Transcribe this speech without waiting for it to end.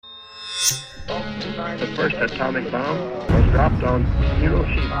The first atomic bomb was dropped on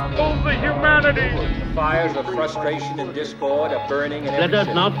Hiroshima. Oh, the humanity! The fires of frustration and discord are burning in every Let us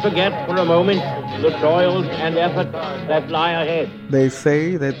city. not forget for a moment the toils and efforts that lie ahead. They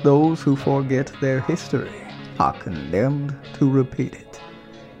say that those who forget their history are condemned to repeat it.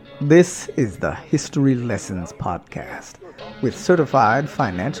 This is the History Lessons Podcast with certified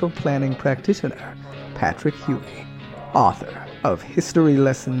financial planning practitioner Patrick Huey, author of History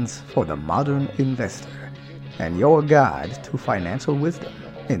Lessons for the Modern Investor, and your guide to financial wisdom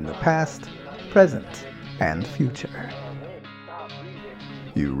in the past, present, and future.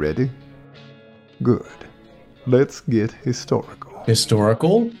 You ready? Good. Let's get historical.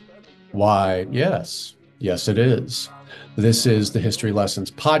 Historical? Why, yes. Yes, it is. This is the History Lessons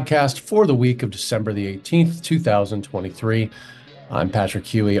Podcast for the week of December the 18th, 2023. I'm Patrick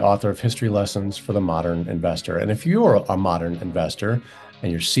Huey, author of History Lessons for the Modern Investor. And if you're a modern investor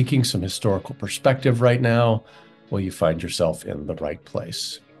and you're seeking some historical perspective right now, well, you find yourself in the right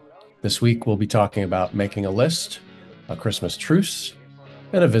place. This week, we'll be talking about making a list, a Christmas truce,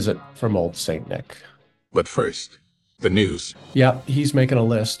 and a visit from Old St. Nick. But first, the news. Yeah, he's making a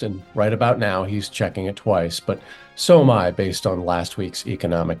list, and right about now, he's checking it twice, but so am I based on last week's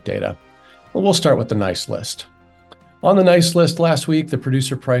economic data. Well, we'll start with the nice list. On the nice list last week, the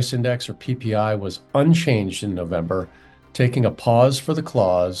Producer Price Index, or PPI, was unchanged in November, taking a pause for the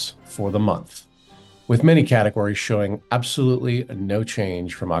clause for the month, with many categories showing absolutely no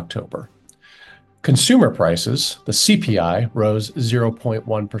change from October. Consumer prices, the CPI, rose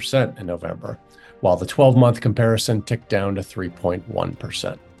 0.1% in November, while the 12-month comparison ticked down to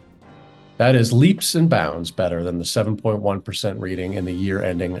 3.1%. That is leaps and bounds better than the 7.1% reading in the year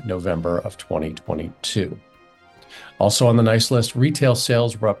ending November of 2022. Also on the nice list, retail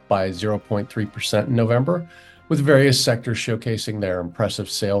sales were up by 0.3% in November, with various sectors showcasing their impressive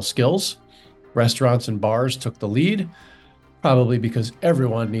sales skills. Restaurants and bars took the lead, probably because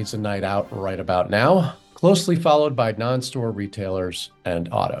everyone needs a night out right about now, closely followed by non-store retailers and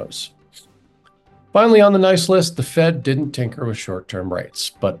autos. Finally, on the nice list, the Fed didn't tinker with short-term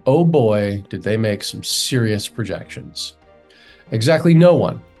rates, but oh boy, did they make some serious projections. Exactly no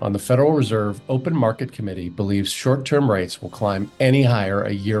one on the Federal Reserve Open Market Committee believes short-term rates will climb any higher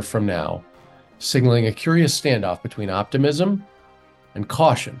a year from now, signaling a curious standoff between optimism and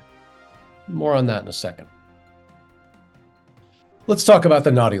caution. More on that in a second. Let's talk about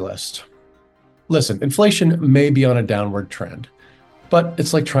the naughty list. Listen, inflation may be on a downward trend, but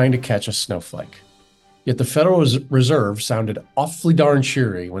it's like trying to catch a snowflake. Yet the Federal Reserve sounded awfully darn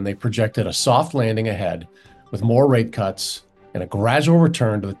cheery when they projected a soft landing ahead with more rate cuts and a gradual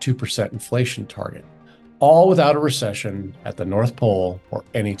return to the 2% inflation target, all without a recession at the North Pole or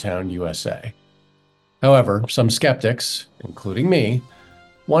Anytown, USA. However, some skeptics, including me,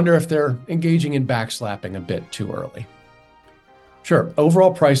 wonder if they're engaging in backslapping a bit too early. Sure,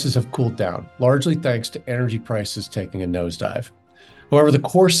 overall prices have cooled down, largely thanks to energy prices taking a nosedive. However, the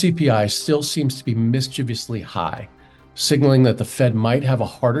core CPI still seems to be mischievously high, signaling that the Fed might have a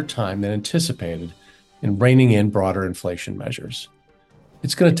harder time than anticipated in reining in broader inflation measures.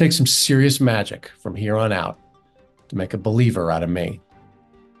 It's going to take some serious magic from here on out to make a believer out of me.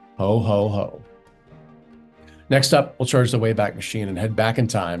 Ho, ho, ho. Next up, we'll charge the Wayback Machine and head back in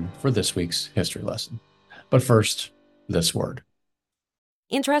time for this week's history lesson. But first, this word.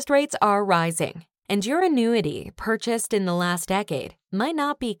 Interest rates are rising, and your annuity purchased in the last decade might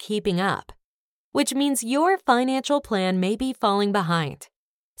not be keeping up, which means your financial plan may be falling behind.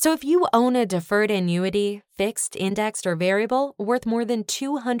 So if you own a deferred annuity, fixed, indexed, or variable worth more than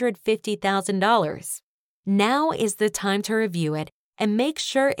 $250,000, now is the time to review it and make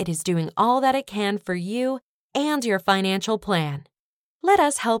sure it is doing all that it can for you and your financial plan. Let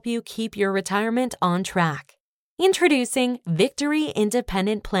us help you keep your retirement on track. Introducing Victory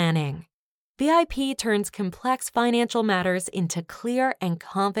Independent Planning. VIP turns complex financial matters into clear and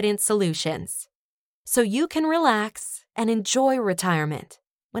confident solutions, so you can relax and enjoy retirement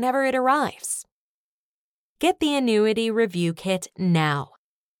whenever it arrives. Get the Annuity Review Kit now.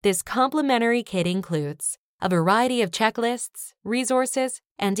 This complimentary kit includes a variety of checklists, resources,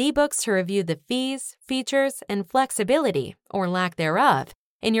 and ebooks to review the fees, features, and flexibility, or lack thereof,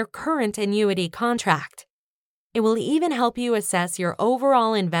 in your current annuity contract. It will even help you assess your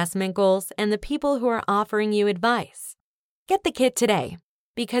overall investment goals and the people who are offering you advice. Get the kit today,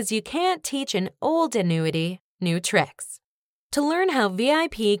 because you can't teach an old annuity new tricks. To learn how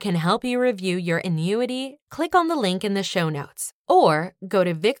VIP can help you review your annuity, click on the link in the show notes or go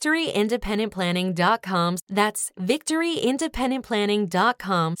to victoryindependentplanning.com. That's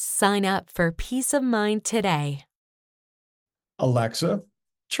victoryindependentplanning.com. Sign up for peace of mind today. Alexa,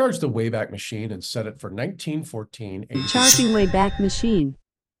 Charge the Wayback Machine and set it for 1914 AD. Charging Wayback Machine.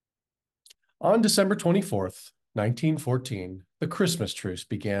 On December 24th, 1914, the Christmas truce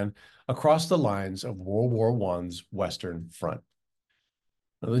began across the lines of World War I's Western Front.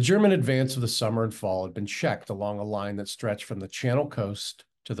 Now, the German advance of the summer and fall had been checked along a line that stretched from the Channel coast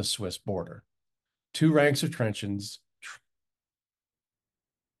to the Swiss border. Two ranks of trenches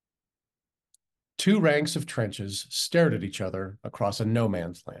stared at each other across a no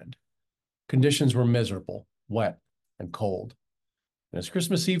man's land. Conditions were miserable, wet, and cold. And as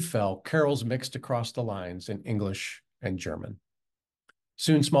Christmas Eve fell, carols mixed across the lines in English and German.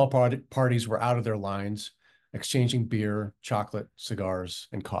 Soon small parties were out of their lines, exchanging beer, chocolate, cigars,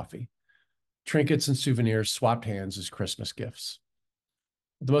 and coffee. Trinkets and souvenirs swapped hands as Christmas gifts.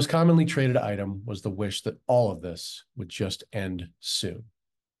 The most commonly traded item was the wish that all of this would just end soon.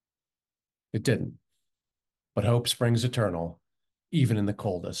 It didn't, but hope springs eternal, even in the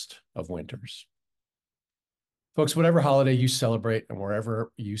coldest of winters. Folks, whatever holiday you celebrate and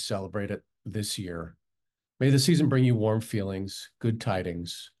wherever you celebrate it this year, may the season bring you warm feelings, good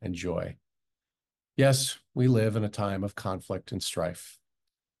tidings, and joy. Yes, we live in a time of conflict and strife,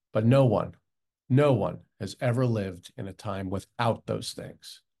 but no one has ever lived in a time without those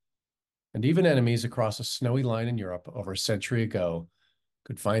things. And even enemies across a snowy line in Europe over a century ago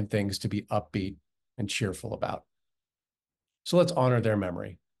could find things to be upbeat and cheerful about. So let's honor their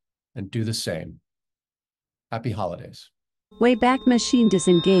memory and do the same. Happy holidays. Wayback Machine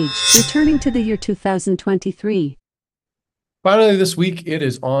disengaged, returning to the year 2023. Finally, this week, it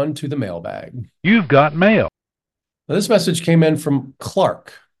is on to the mailbag. You've got mail. Now, this message came in from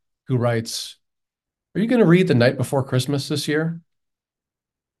Clark, who writes, "Are you going to read The Night Before Christmas this year?"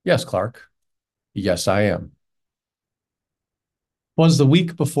 Yes, Clark. Yes, I am. 'Twas the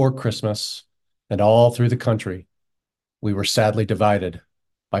week before Christmas, and all through the country, we were sadly divided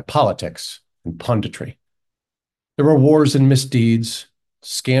by politics and punditry. There were wars and misdeeds,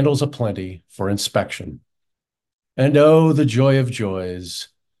 scandals aplenty for inspection. And oh, the joy of joys,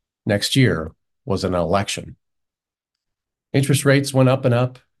 next year was an election. Interest rates went up,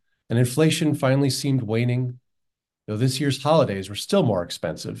 and inflation finally seemed waning, though this year's holidays were still more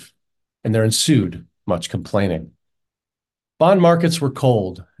expensive, and there ensued much complaining. Bond markets were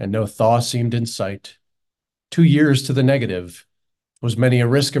cold, and no thaw seemed in sight. 2 years to the negative was many a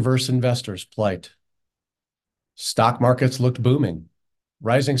risk-averse investor's plight. Stock markets looked booming,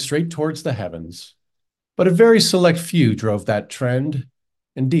 rising straight towards the heavens, but a very select few drove that trend.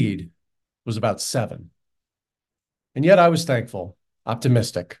 Indeed, it was about 7. And yet I was thankful,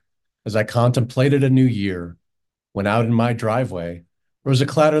 optimistic, as I contemplated a new year, when out in my driveway rose a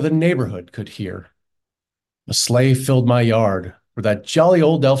clatter the neighborhood could hear. A sleigh filled my yard, where that jolly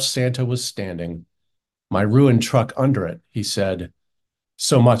old elf Santa was standing. My ruined truck under it, he said,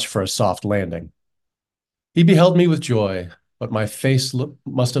 "So much for a soft landing." He beheld me with joy, but my face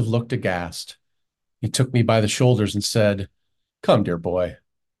must have looked aghast. He took me by the shoulders and said, "Come, dear boy,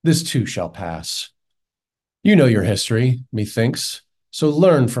 this too shall pass. You know your history, methinks, so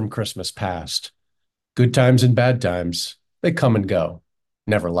learn from Christmas past. Good times and bad times, they come and go,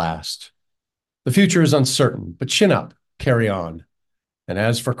 never last. The future is uncertain, but chin up, carry on. And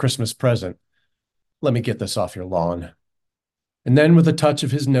as for Christmas present, let me get this off your lawn." And then with a touch of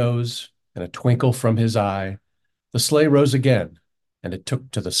his nose and a twinkle from his eye, the sleigh rose again, and it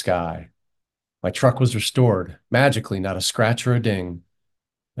took to the sky. My truck was restored, magically, not a scratch or a ding.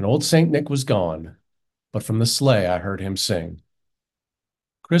 And old Saint Nick was gone, but from the sleigh I heard him sing,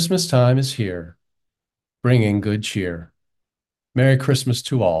 "Christmas time is here, bringing good cheer. Merry Christmas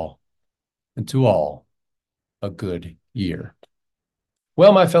to all, and to all a good year."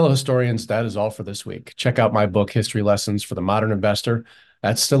 Well, my fellow historians, that is all for this week. Check out my book, History Lessons for the Modern Investor.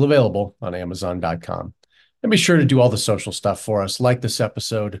 That's still available on Amazon.com. And be sure to do all the social stuff for us, like this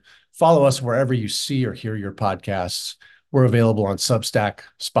episode. Follow us wherever you see or hear your podcasts. We're available on Substack,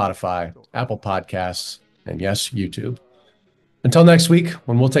 Spotify, Apple Podcasts, and yes, YouTube. Until next week,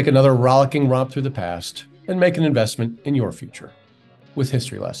 when we'll take another rollicking romp through the past and make an investment in your future with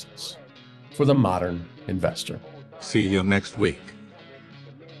History Lessons for the Modern Investor. See you next week.